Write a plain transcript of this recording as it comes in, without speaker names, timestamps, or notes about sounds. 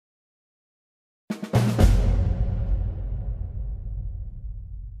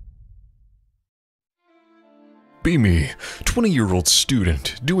Be me, 20-year-old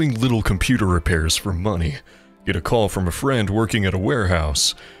student, doing little computer repairs for money. Get a call from a friend working at a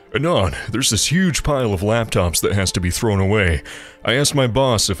warehouse. Anon, there's this huge pile of laptops that has to be thrown away. I asked my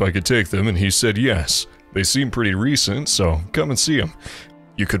boss if I could take them and he said yes. They seem pretty recent, so come and see them.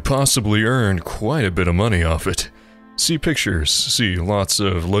 You could possibly earn quite a bit of money off it. See pictures, see lots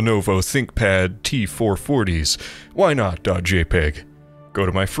of Lenovo ThinkPad T440s. Why not .jpg? Go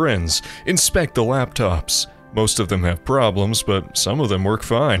to my friends, inspect the laptops. Most of them have problems, but some of them work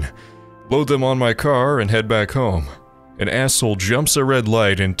fine. Load them on my car and head back home. An asshole jumps a red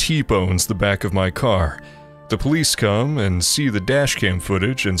light and T-bones the back of my car. The police come and see the dashcam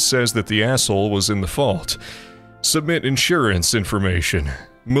footage and says that the asshole was in the fault. Submit insurance information.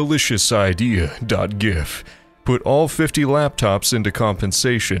 MaliciousIdea.gif. Put all 50 laptops into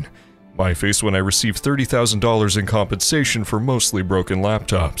compensation. My face when I receive $30,000 in compensation for mostly broken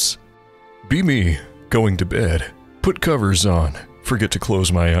laptops. Be me, going to bed. Put covers on. Forget to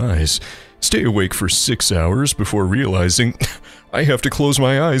close my eyes. Stay awake for 6 hours before realizing I have to close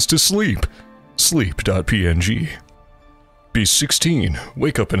my eyes to sleep. Sleep.png. Be 16.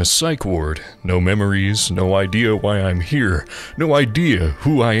 Wake up in a psych ward. No memories, no idea why I'm here, no idea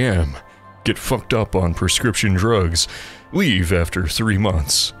who I am. Get fucked up on prescription drugs. Leave after 3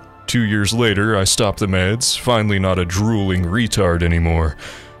 months. 2 years later, I stopped the meds, finally not a drooling retard anymore.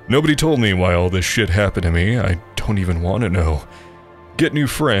 Nobody told me why all this shit happened to me, I don't even want to know. Get new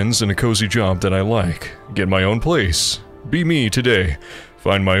friends and a cozy job that I like. Get my own place. Be me today.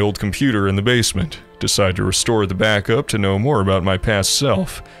 Find my old computer in the basement. Decide to restore the backup to know more about my past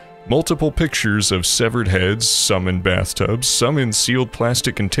self. Multiple pictures of severed heads, some in bathtubs, some in sealed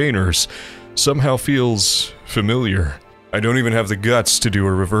plastic containers. Somehow feels familiar. I don't even have the guts to do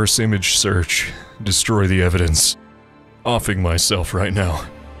a reverse image search. Destroy the evidence. Offing myself right now.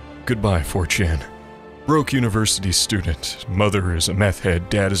 Goodbye, 4chan. Broke university student. Mother is a meth head,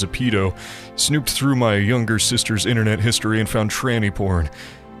 dad is a pedo. Snooped through my younger sister's internet history and found tranny porn.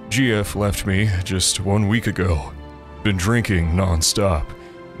 GF left me just 1 week ago. Been drinking non-stop.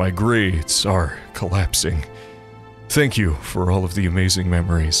 My grades are collapsing. Thank you for all of the amazing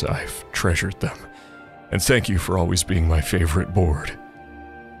memories, I've treasured them. And thank you for always being my favorite board.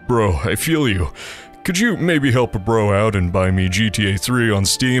 Bro, I feel you. Could you maybe help a bro out and buy me GTA 3 on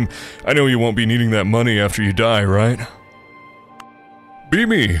Steam? I know you won't be needing that money after you die, right? Be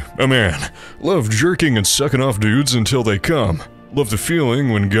me, a man. Love jerking and sucking off dudes until they come. Love the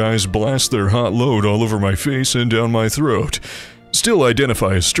feeling when guys blast their hot load all over my face and down my throat. Still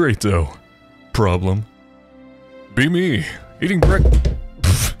identify as straight, though. Problem? Be me, eating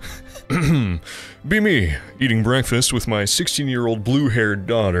Be me, eating breakfast with my 16-year-old blue-haired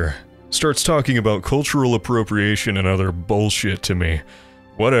daughter. Starts talking about cultural appropriation and other bullshit to me.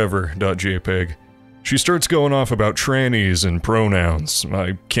 Whatever, .jpg. She starts going off about trannies and pronouns.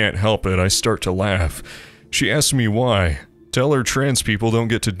 I can't help it, I start to laugh. She asks me why. Tell her trans people don't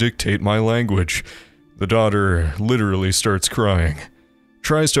get to dictate my language. The daughter literally starts crying.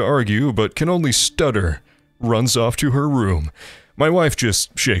 Tries to argue, but can only stutter. Runs off to her room. My wife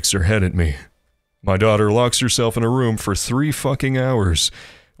just shakes her head at me. My daughter locks herself in a room for 3 fucking hours.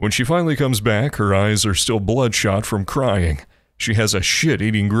 When she finally comes back, her eyes are still bloodshot from crying. She has a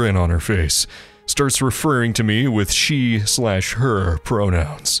shit-eating grin on her face. Starts referring to me with she/her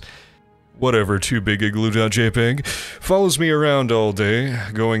pronouns. Whatever, too big igloo.jpg. Follows me around all day,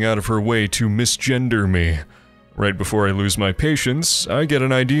 going out of her way to misgender me. Right before I lose my patience, I get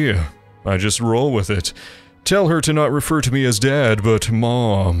an idea. I just roll with it. Tell her to not refer to me as dad, but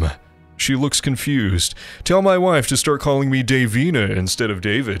mom. She looks confused. Tell my wife to start calling me Davina instead of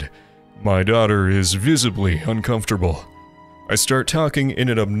David. My daughter is visibly uncomfortable. I start talking in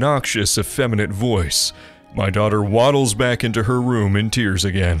an obnoxious, effeminate voice. My daughter waddles back into her room in tears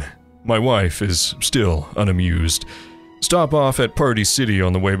again. My wife is still unamused. Stop off at Party City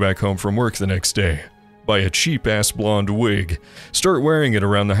on the way back home from work the next day. Buy a cheap-ass blonde wig. Start wearing it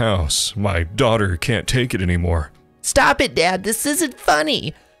around the house. My daughter can't take it anymore. Stop it, Dad. This isn't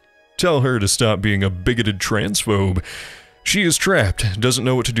funny. Tell her to stop being a bigoted transphobe. She is trapped, doesn't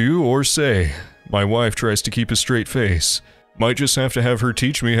know what to do or say. My wife tries to keep a straight face. Might just have to have her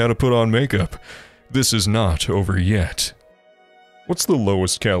teach me how to put on makeup. This is not over yet. What's the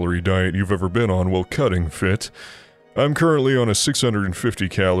lowest calorie diet you've ever been on while cutting, Fit? I'm currently on a 650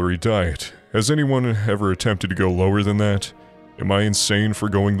 calorie diet. Has anyone ever attempted to go lower than that? Am I insane for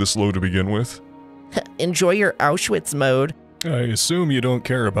going this low to begin with? Enjoy your Auschwitz mode. I assume you don't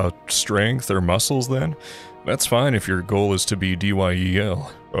care about strength or muscles then? That's fine if your goal is to be DYEL.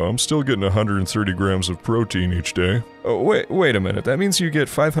 I'm still getting 130 grams of protein each day. Oh, wait a minute. That means you get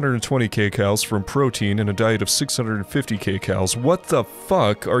 520 kcals from protein and a diet of 650 kcals. What the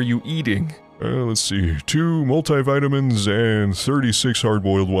fuck are you eating? Let's see. 2 multivitamins and 36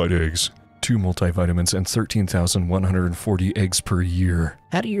 hard-boiled white eggs. 2 multivitamins and 13,140 eggs per year.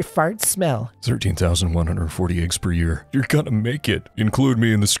 How do your farts smell? 13,140 eggs per year. You're gonna make it. Include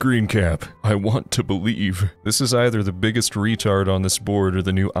me in the screen cap. I want to believe. This is either the biggest retard on this board or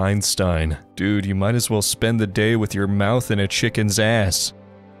the new Einstein. Dude, you might as well spend the day with your mouth in a chicken's ass.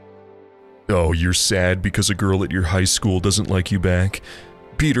 Oh, you're sad because a girl at your high school doesn't like you back?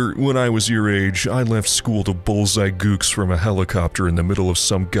 Peter, when I was your age, I left school to bullseye gooks from a helicopter in the middle of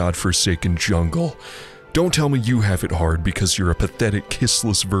some godforsaken jungle. Don't tell me you have it hard because you're a pathetic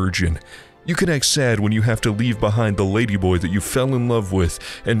kissless virgin. You can act sad when you have to leave behind the ladyboy that you fell in love with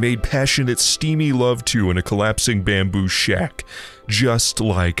and made passionate, steamy love to in a collapsing bamboo shack, just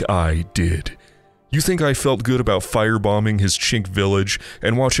like I did. You think I felt good about firebombing his chink village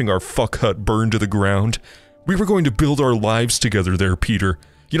and watching our fuck hut burn to the ground? We were going to build our lives together there, Peter.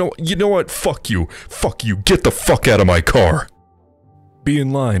 You know what? Fuck you. Fuck you. Get the fuck out of my car. Be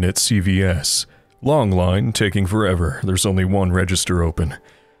in line at CVS. Long line, taking forever. There's only one register open.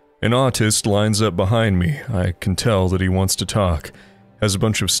 An autist lines up behind me. I can tell that he wants to talk. Has a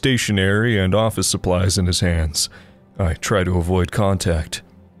bunch of stationery and office supplies in his hands. I try to avoid contact.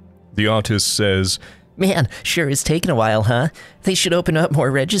 The autist says, Man, sure is taking a while, huh? They should open up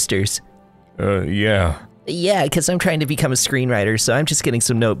more registers. Yeah. Yeah, because I'm trying to become a screenwriter, so I'm just getting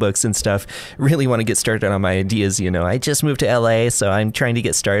some notebooks and stuff. Really want to get started on my ideas, you know. I just moved to LA, so I'm trying to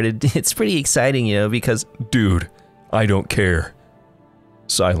get started. It's pretty exciting, you know, because... Dude, I don't care.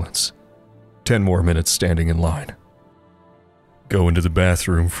 Silence. 10 more minutes standing in line. Go into the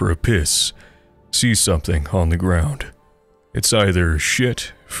bathroom for a piss. See something on the ground. It's either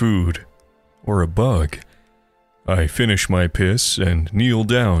shit, food, or a bug. I finish my piss and kneel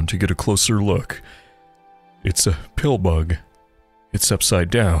down to get a closer look. It's a pill bug. It's upside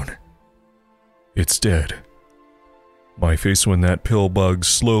down. It's dead. My face when that pill bug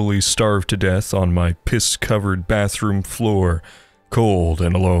slowly starved to death on my piss-covered bathroom floor, cold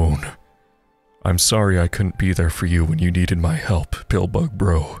and alone. I'm sorry I couldn't be there for you when you needed my help, pill bug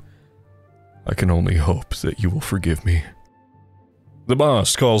bro. I can only hope that you will forgive me. The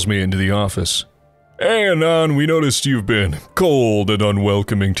boss calls me into the office. Hey, Anon, we noticed you've been cold and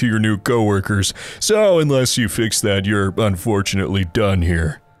unwelcoming to your new coworkers, so unless you fix that, you're unfortunately done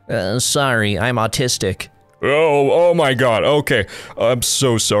here. Sorry, I'm autistic. Oh my god, okay. I'm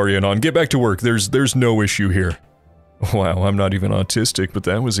so sorry, Anon. Get back to work. There's no issue here. Wow, I'm not even autistic, but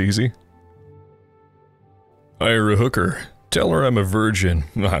that was easy. Hire a hooker. Tell her I'm a virgin.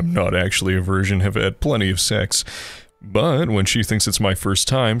 I'm not actually a virgin, have had plenty of sex. But when she thinks it's my first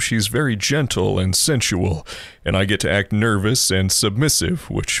time, she's very gentle and sensual, and I get to act nervous and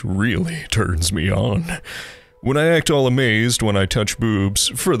submissive, which really turns me on. When I act all amazed when I touch boobs,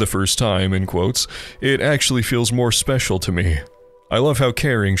 for the first time, in quotes, it actually feels more special to me. I love how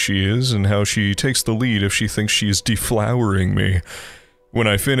caring she is and how she takes the lead if she thinks she is deflowering me. When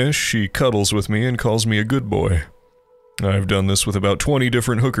I finish, she cuddles with me and calls me a good boy. I've done this with about 20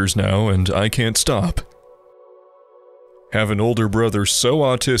 different hookers now, and I can't stop. Have an older brother so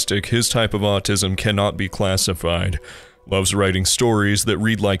autistic his type of autism cannot be classified. Loves writing stories that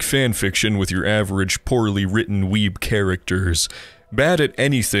read like fanfiction with your average poorly written weeb characters. Bad at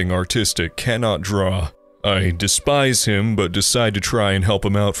anything artistic, cannot draw. I despise him but decide to try and help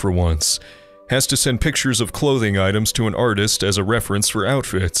him out for once. Has to send pictures of clothing items to an artist as a reference for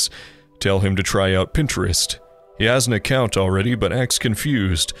outfits. Tell him to try out Pinterest. He has an account already but acts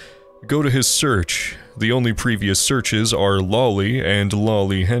confused. Go to his search. The only previous searches are lolly and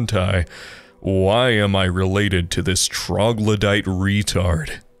lolly hentai. Why am I related to this troglodyte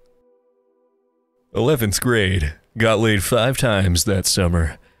retard? 11th grade. Got laid 5 times that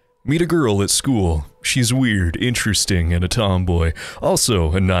summer. Meet a girl at school. She's weird, interesting, and a tomboy.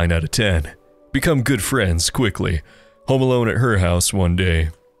 Also a 9 out of 10. Become good friends quickly. Home alone at her house one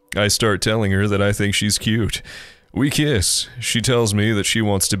day. I start telling her that I think she's cute. We kiss. She tells me that she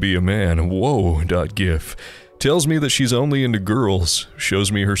wants to be a man. Whoa.gif. Tells me that she's only into girls.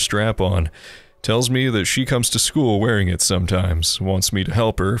 Shows me her strap-on. Tells me that she comes to school wearing it sometimes. Wants me to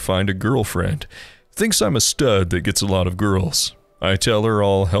help her find a girlfriend. Thinks I'm a stud that gets a lot of girls. I tell her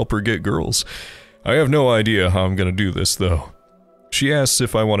I'll help her get girls. I have no idea how I'm gonna do this, though. She asks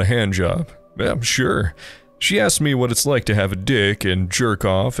if I want a hand job. Yeah, sure. She asks me what it's like to have a dick and jerk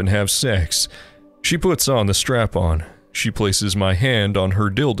off and have sex. She puts on the strap-on. She places my hand on her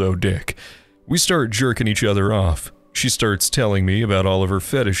dildo dick. We start jerking each other off. She starts telling me about all of her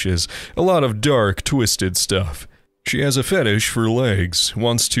fetishes, a lot of dark, twisted stuff. She has a fetish for legs,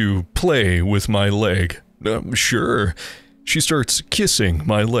 wants to play with my leg. Sure. She starts kissing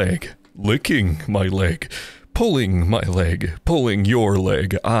my leg, licking my leg, pulling my leg, pulling your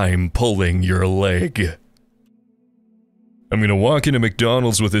leg. I'm pulling your leg. I'm gonna walk into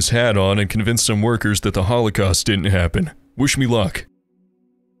McDonald's with this hat on and convince some workers that the Holocaust didn't happen. Wish me luck.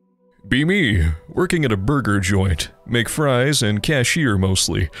 Be me, working at a burger joint, make fries and cashier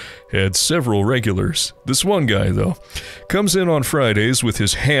mostly. Had several regulars. This one guy, though, comes in on Fridays with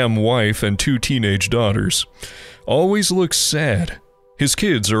his ham wife and 2 teenage daughters. Always looks sad. His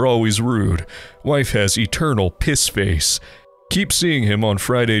kids are always rude. Wife has eternal piss face. Keep seeing him on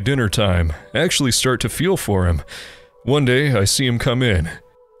Friday dinner time. Actually start to feel for him. One day, I see him come in.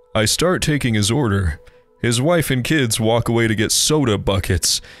 I start taking his order. His wife and kids walk away to get soda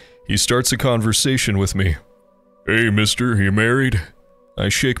buckets. He starts a conversation with me. Hey, mister, you married? I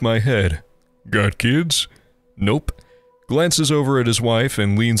shake my head. Got kids? Nope. Glances over at his wife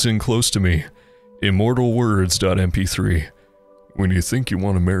and leans in close to me. Immortalwords.mp3. When you think you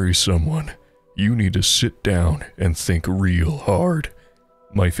want to marry someone, you need to sit down and think real hard.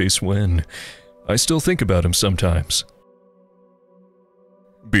 My face when. I still think about him sometimes.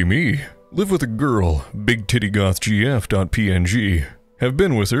 Be me. Live with a girl, bigtittygothgf.png. Have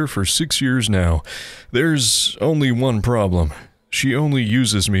been with her for 6 years now. There's only one problem. She only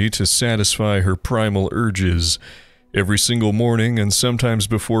uses me to satisfy her primal urges. Every single morning and sometimes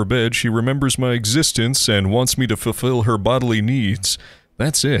before bed, she remembers my existence and wants me to fulfill her bodily needs.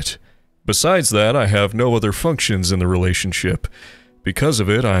 That's it. Besides that, I have no other functions in the relationship. Because of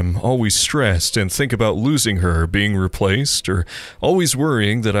it, I'm always stressed and think about losing her, being replaced, or always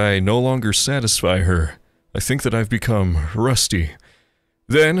worrying that I no longer satisfy her. I think that I've become rusty.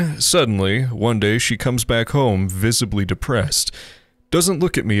 Then, suddenly, one day she comes back home visibly depressed. Doesn't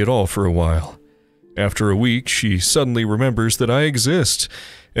look at me at all for a while. After a week, she suddenly remembers that I exist,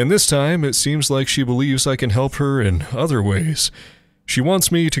 and this time it seems like she believes I can help her in other ways. She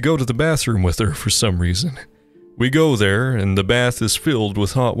wants me to go to the bathroom with her for some reason. We go there, and the bath is filled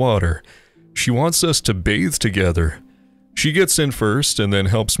with hot water. She wants us to bathe together. She gets in first and then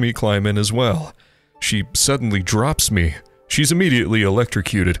helps me climb in as well. She suddenly drops me. She's immediately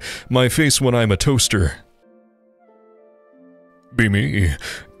electrocuted. My face when I'm a toaster. Be me,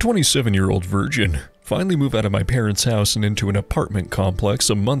 27-year-old virgin. Finally moved out of my parents' house and into an apartment complex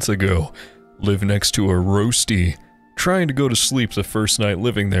a month ago. Live next to a roastie. Trying to go to sleep the first night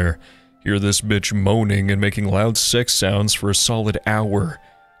living there. Hear this bitch moaning and making loud sex sounds for a solid hour.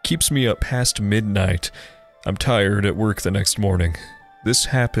 Keeps me up past midnight. I'm tired at work the next morning. This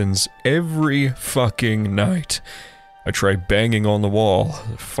happens every fucking night. I try banging on the wall.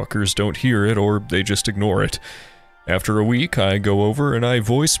 Fuckers don't hear it or they just ignore it. After a week, I go over and I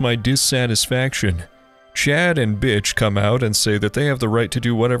voice my dissatisfaction. Chad and bitch come out and say that they have the right to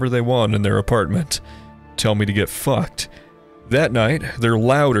do whatever they want in their apartment. Tell me to get fucked. That night, they're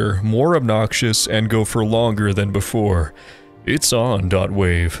louder, more obnoxious, and go for longer than before. It's on,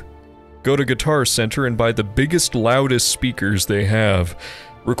 .wave. Go to Guitar Center and buy the biggest, loudest speakers they have.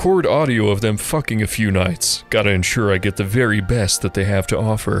 Record audio of them fucking a few nights. Gotta ensure I get the very best that they have to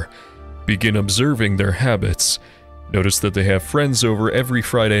offer. Begin observing their habits. Notice that they have friends over every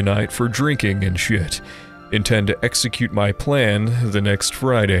Friday night for drinking and shit. Intend to execute my plan the next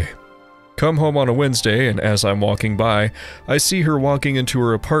Friday. Come home on a Wednesday, and as I'm walking by, I see her walking into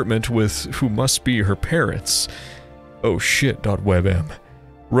her apartment with who must be her parents. Oh shit, .webm.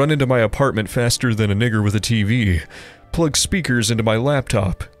 Run into my apartment faster than a nigger with a TV. Plug speakers into my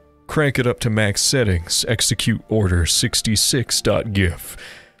laptop. Crank it up to max settings. Execute order 66.gif.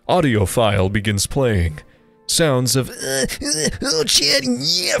 Audio file begins playing. Sounds of oh Chad,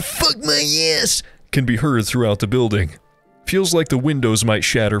 yeah, fuck my ass can be heard throughout the building. Feels like the windows might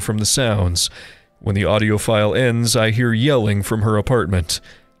shatter from the sounds. When the audio file ends, I hear yelling from her apartment.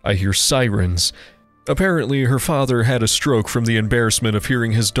 I hear sirens. Apparently, her father had a stroke from the embarrassment of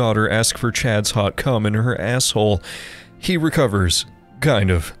hearing his daughter ask for Chad's hot cum in her asshole. He recovers. Kind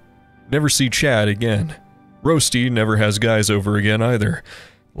of. Never see Chad again. Roasty never has guys over again either.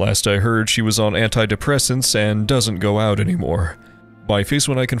 Last I heard, she was on antidepressants and doesn't go out anymore. My face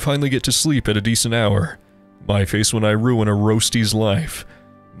when I can finally get to sleep at a decent hour. My face when I ruin a roastie's life.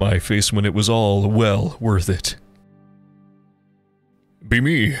 My face when it was all well worth it. Be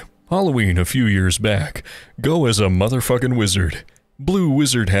me. Halloween a few years back. Go as a motherfucking wizard. Blue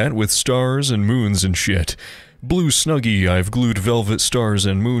wizard hat with stars and moons and shit. Blue snuggie I've glued velvet stars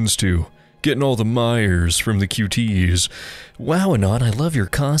and moons to. Getting all the Myers from the QTs. Wow, Anand, I love your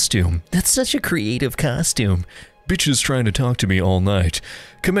costume. That's such a creative costume. Bitches trying to talk to me all night.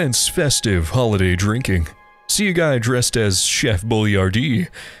 Commence festive holiday drinking. See a guy dressed as Chef Boyardee.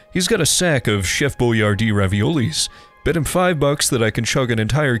 He's got a sack of Chef Boyardee raviolis. Bet him $5 that I can chug an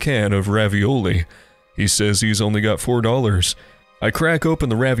entire can of ravioli. He says he's only got $4. I crack open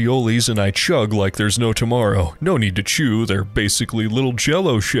the raviolis and I chug like there's no tomorrow. No need to chew, they're basically little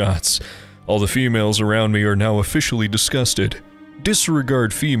jello shots. All the females around me are now officially disgusted.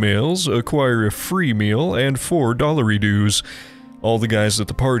 Disregard females, acquire a free meal, and $4 dues. All the guys at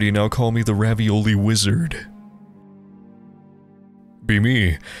the party now call me the Ravioli Wizard. Be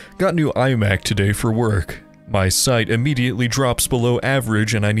me. Got new iMac today for work. My sight immediately drops below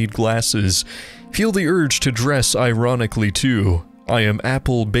average and I need glasses. Feel the urge to dress ironically too. I am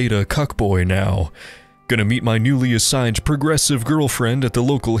Apple Beta Cuckboy now. Gonna meet my newly assigned progressive girlfriend at the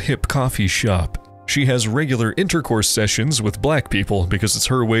local hip coffee shop. She has regular intercourse sessions with black people because it's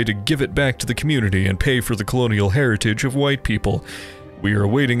her way to give it back to the community and pay for the colonial heritage of white people. We are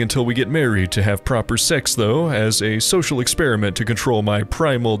waiting until we get married to have proper sex though, as a social experiment to control my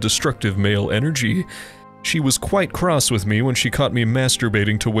primal destructive male energy. She was quite cross with me when she caught me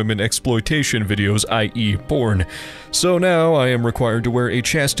masturbating to women exploitation videos, i.e. porn. So now I am required to wear a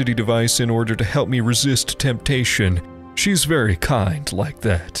chastity device in order to help me resist temptation. She's very kind like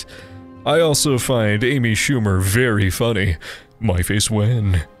that. I also find Amy Schumer very funny. My face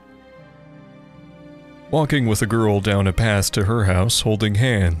when. Walking with a girl down a path to her house, holding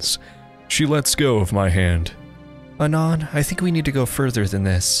hands. She lets go of my hand. Anon, I think we need to go further than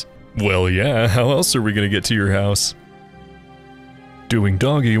this. Well, yeah, how else are we gonna get to your house? Doing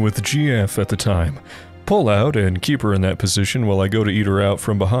doggy with GF at the time. Pull out and keep her in that position while I go to eat her out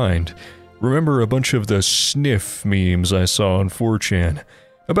from behind. Remember a bunch of the sniff memes I saw on 4chan.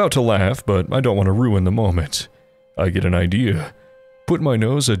 About to laugh, but I don't want to ruin the moment. I get an idea. Put my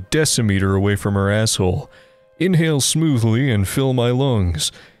nose a decimeter away from her asshole. Inhale smoothly and fill my lungs.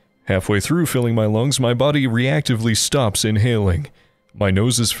 Halfway through filling my lungs, my body reactively stops inhaling. My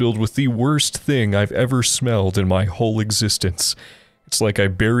nose is filled with the worst thing I've ever smelled in my whole existence. It's like I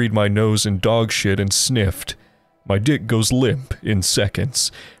buried my nose in dog shit and sniffed. My dick goes limp in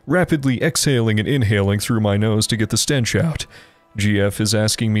seconds, rapidly exhaling and inhaling through my nose to get the stench out. GF is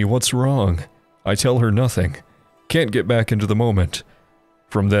asking me what's wrong. I tell her nothing. Can't get back into the moment.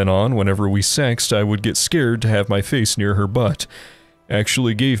 From then on, whenever we sexed, I would get scared to have my face near her butt.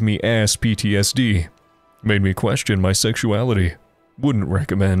 Actually gave me ass PTSD. Made me question my sexuality. Wouldn't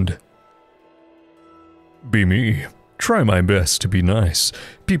recommend. Be me. Try my best to be nice.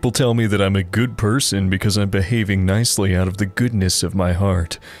 People tell me that I'm a good person because I'm behaving nicely out of the goodness of my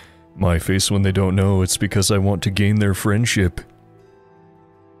heart. My face when they don't know it's because I want to gain their friendship.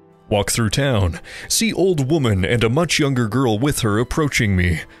 Walk through town. See old woman and a much younger girl with her approaching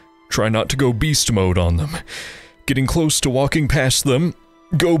me. Try not to go beast mode on them. Getting close to walking past them.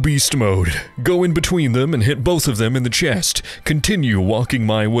 Go beast mode. Go in between them and hit both of them in the chest. Continue walking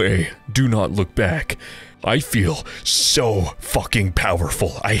my way. Do not look back. I feel so fucking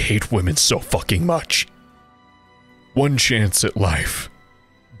powerful. I hate women so fucking much. One chance at life.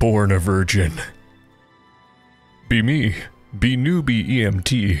 Born a virgin. Be me. Be newbie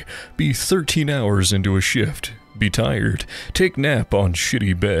EMT. Be 13 hours into a shift. Be tired. Take nap on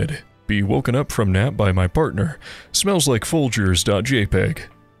shitty bed. Be woken up from nap by my partner. Smells like Folgers.jpg.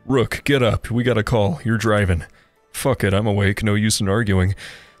 Rook, get up. We got a call. You're driving. Fuck it, I'm awake. No use in arguing.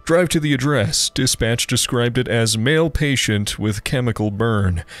 Drive to the address. Dispatch described it as male patient with chemical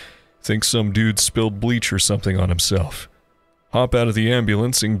burn. Think some dude spilled bleach or something on himself. Hop out of the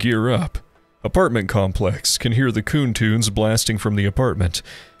ambulance and gear up. Apartment complex. Can hear the coon tunes blasting from the apartment.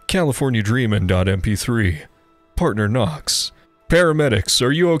 California Dreamin.mp3. Partner knocks. Paramedics,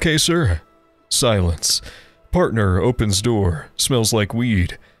 are you okay, sir? Silence. Partner opens door. Smells like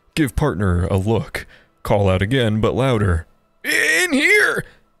weed. Give partner a look. Call out again, but louder. In here!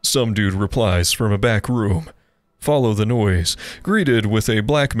 Some dude replies from a back room. Follow the noise. Greeted with a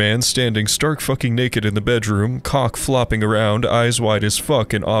black man standing stark fucking naked in the bedroom, cock flopping around, eyes wide as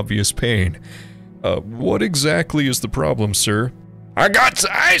fuck in obvious pain. What exactly is the problem, sir? I got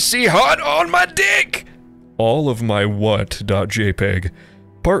icy hot on my dick! All of my what.jpg.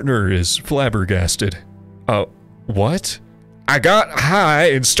 Partner is flabbergasted. What? I got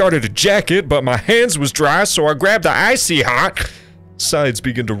high and started to jacket, but my hands was dry, so I grabbed the icy hot. Sides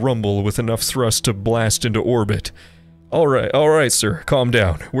begin to rumble with enough thrust to blast into orbit. Alright, sir, calm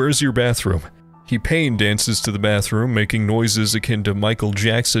down. Where's your bathroom? He pain dances to the bathroom, making noises akin to Michael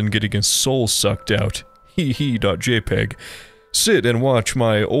Jackson getting his soul sucked out. Hee.jpg. Sit and watch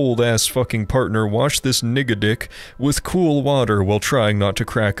my old-ass fucking partner wash this nigga dick with cool water while trying not to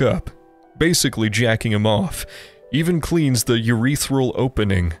crack up. Basically jacking him off. Even cleans the urethral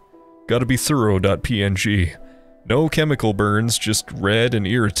opening. Gotta be thorough.png. No chemical burns, just red and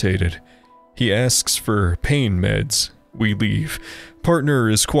irritated. He asks for pain meds. We leave. Partner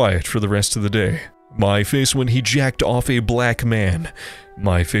is quiet for the rest of the day. My face when he jacked off a black man.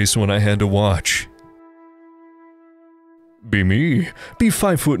 My face when I had to watch. Be me. Be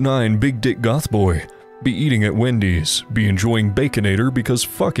 5'9" big dick goth boy. Be eating at Wendy's. Be enjoying Baconator because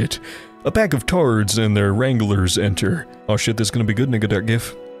fuck it. A pack of tards and their wranglers enter. Oh shit, this is gonna be good,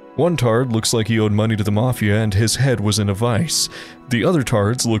 nigga.gif. One tard looks like he owed money to the mafia and his head was in a vice. The other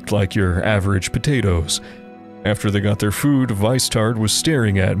tards looked like your average potatoes. After they got their food, Vice Tard was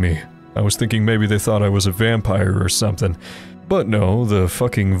staring at me. I was thinking maybe they thought I was a vampire or something. But no, the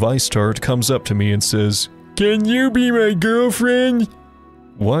fucking Vice Tard comes up to me and says, "Can you be my girlfriend?"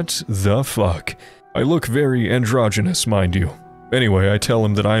 What the fuck? I look very androgynous, mind you. Anyway, I tell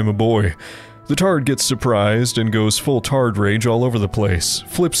him that I am a boy. The tard gets surprised and goes full tard rage all over the place.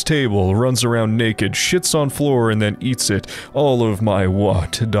 Flips table, runs around naked, shits on floor and then eats it. All of my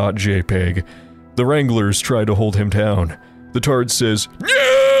what.jpg. The wranglers try to hold him down. The tard says,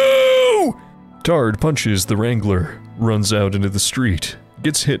 "No!" Tard punches the wrangler, runs out into the street,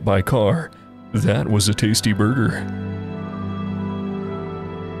 gets hit by car. That was a tasty burger.